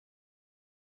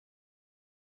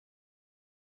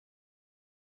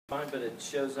Fine, but it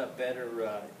shows up better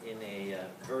in a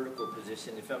vertical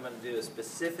position. If I'm going to do a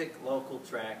specific local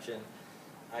traction,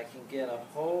 I can get a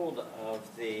hold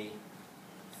of the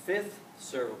fifth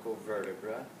cervical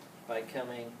vertebra by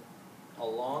coming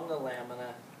along the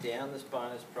lamina, down the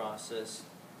spinous process.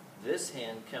 This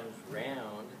hand comes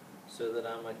round so that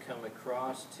I'm going to come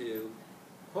across to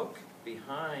hook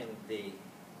behind the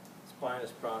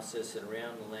spinous process and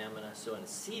around the lamina. So in a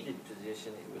seated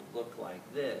position, it would look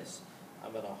like this.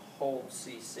 I'm going to hold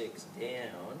C6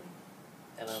 down,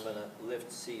 and I'm going to lift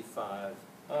C5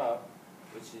 up,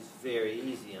 which is very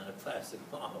easy on a plastic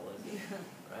model, isn't it?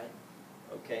 Right?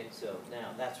 Okay, so now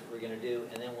that's what we're going to do,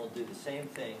 and then we'll do the same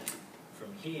thing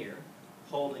from here,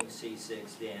 holding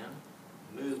C6 down,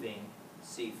 moving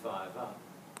C5 up.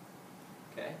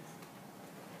 Okay?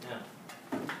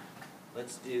 Now,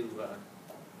 let's do,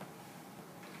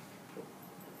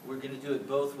 we're going to do it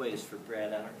both ways for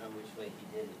Brad. I don't know which way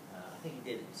he did it. I think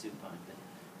he did it in supine, but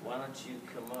why don't you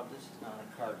come up? This is not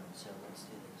a carton, so let's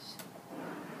do this.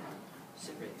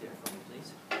 Sit right there for me,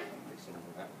 please.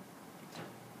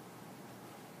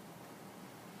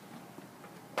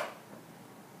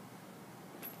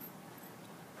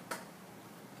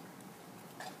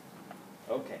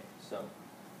 Okay, so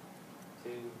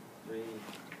 2, 3,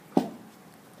 4,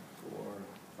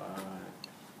 5.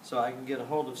 So I can get a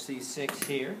hold of C6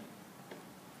 here.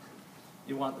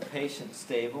 You want the patient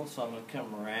stable, so I'm going to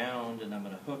come around and I'm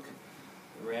going to hook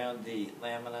around the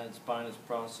lamina and spinous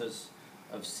process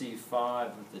of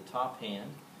C5 with the top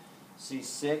hand.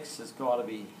 C6 has got to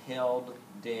be held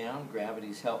down.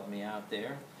 Gravity's helping me out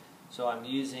there. So I'm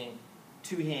using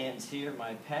two hands here,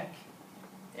 my pec,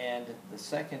 and the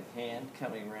second hand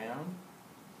coming around.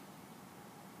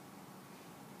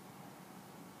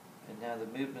 And now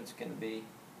the movement's going to be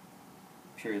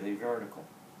purely vertical.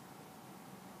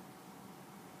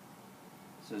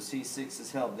 So C6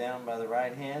 is held down by the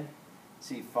right hand,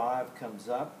 C5 comes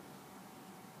up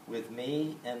with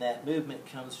me, and that movement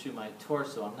comes through my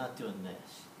torso. I'm not doing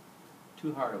this.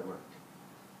 Too hard to work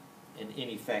and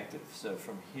ineffective. So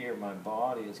from here my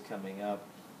body is coming up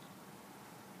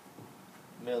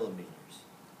millimeters,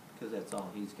 because that's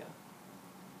all he's got.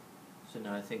 So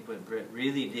now I think what Brett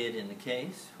really did in the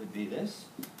case would be this.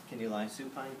 Can you lie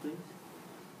supine, please?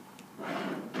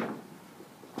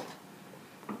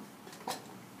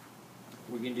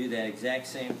 We're going to do that exact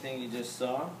same thing you just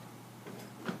saw.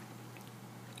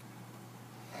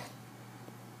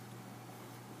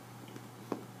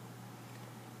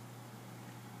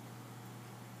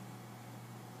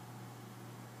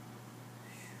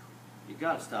 You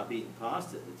got to stop eating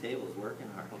pasta. The table's working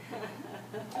hard.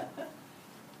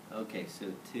 Okay, so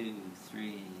 2,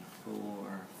 3,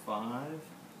 4, 5.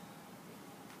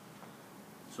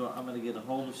 So I'm going to get a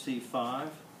hold of C5,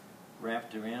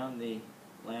 wrapped around the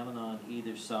lamina on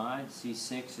either side.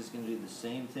 C6 is going to do the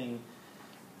same thing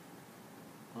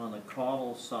on the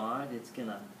caudal side. It's going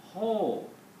to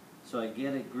hold, so I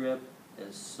get a grip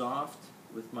as soft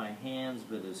with my hands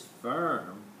but as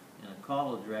firm in a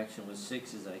caudal direction with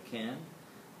 6 as I can.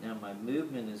 Now my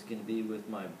movement is going to be with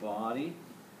my body.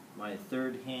 My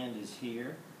third hand is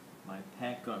here, my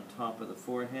pec on top of the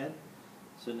forehead.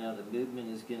 So now the movement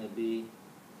is going to be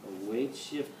a weight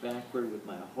shift backward with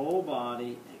my whole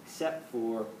body except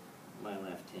for my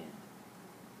left hand,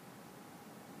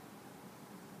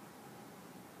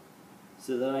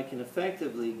 so that I can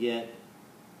effectively get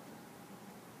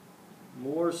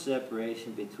more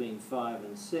separation between 5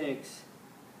 and 6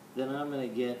 than I'm going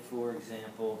to get, for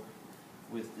example,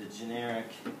 with the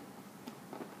generic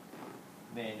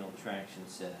manual traction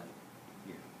setup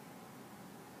here.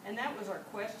 And that was our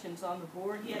questions on the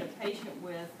board. He had a patient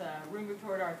with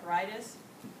rheumatoid arthritis,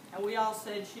 and we all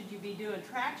said, should you be doing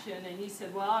traction? And he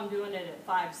said, well, I'm doing it at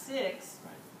 5'6". Right.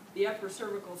 The upper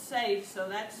cervical's safe, so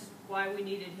that's why we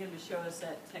needed him to show us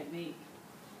that technique.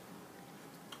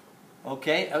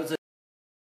 Okay, that was